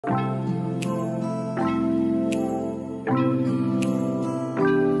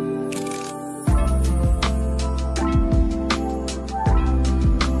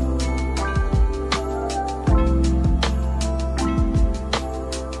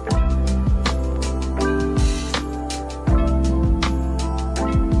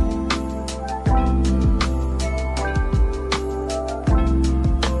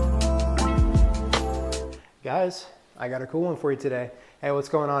guys, I got a cool one for you today. Hey, what's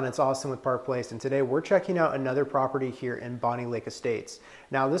going on? It's Austin with Park Place, and today we're checking out another property here in Bonney Lake Estates.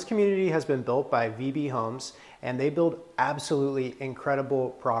 Now, this community has been built by VB Homes, and they build absolutely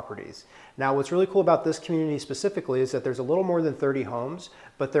incredible properties. Now, what's really cool about this community specifically is that there's a little more than 30 homes,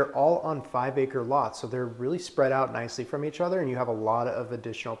 but they're all on 5-acre lots, so they're really spread out nicely from each other, and you have a lot of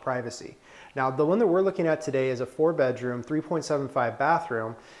additional privacy. Now, the one that we're looking at today is a 4-bedroom, 3.75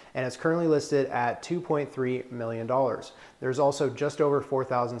 bathroom, and it's currently listed at $2.3 million. There's also just over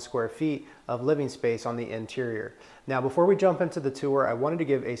 4,000 square feet of living space on the interior. Now, before we jump into the tour, I wanted to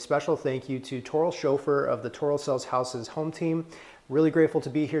give a special thank you to Toral Chauffeur of the Toral Sells Houses home team. Really grateful to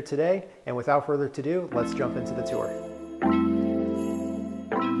be here today, and without further ado, let's jump into the tour.